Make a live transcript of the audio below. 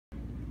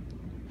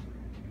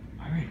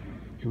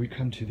Here we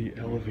come to the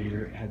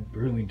elevator at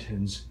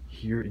Burlington's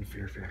here in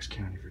Fairfax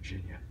County,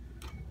 Virginia.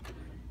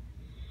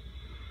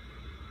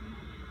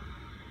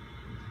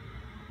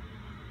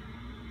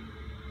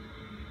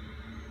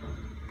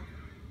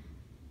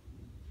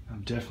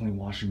 I'm definitely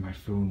washing my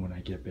phone when I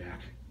get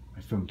back,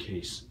 my phone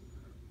case.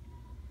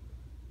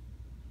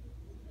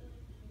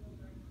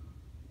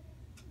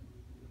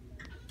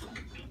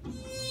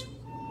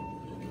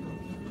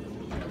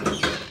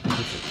 It's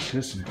a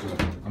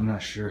ThyssenKrupp, I'm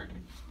not sure.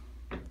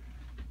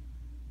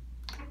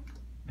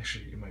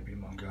 Actually, it might be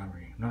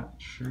Montgomery. I'm not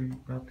sure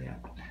about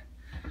that.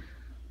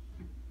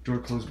 Door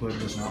close button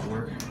does not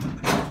work.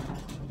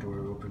 Door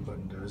open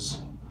button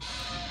does.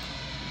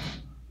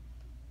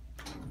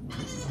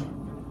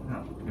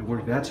 No, it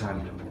worked that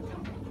time.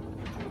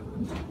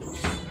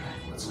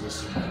 Let's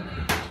listen.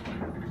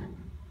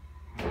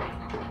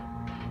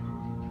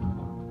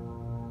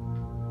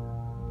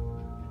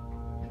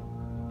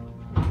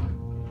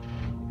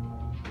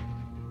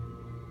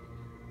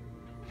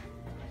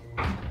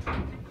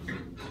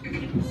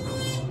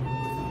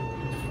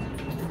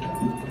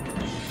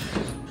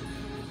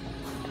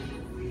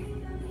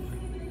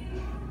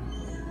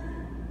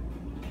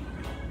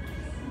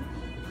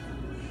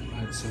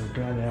 So I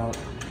got out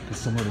because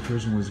some other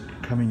person was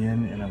coming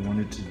in and I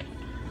wanted to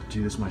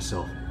do this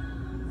myself.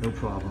 No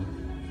problem.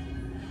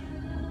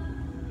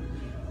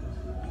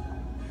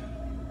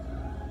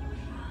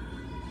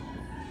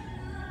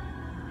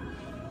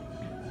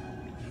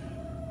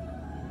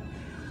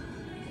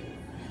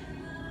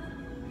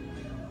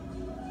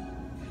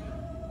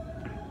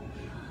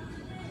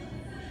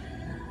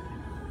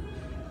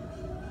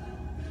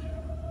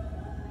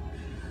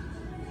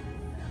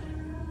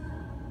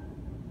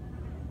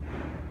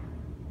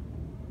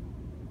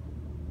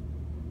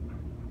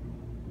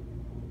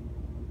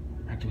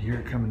 I can hear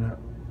it coming up.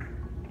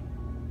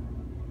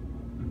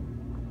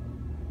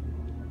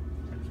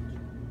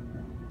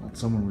 Thought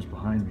someone was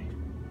behind me.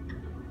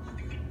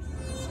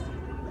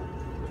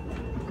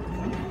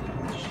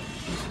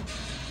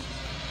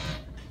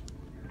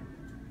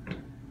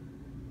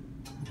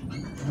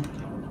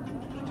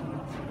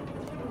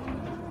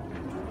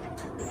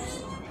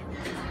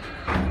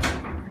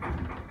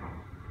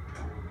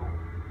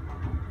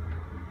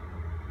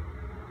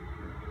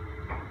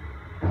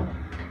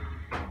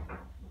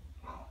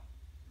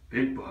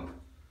 Big bump.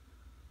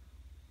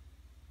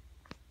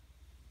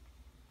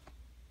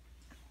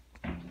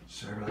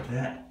 Sorry about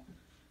that.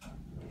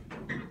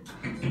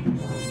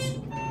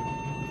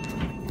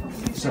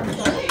 Sorry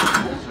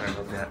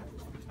about that.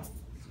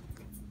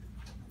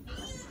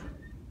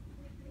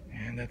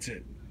 And that's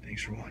it.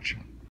 Thanks for watching.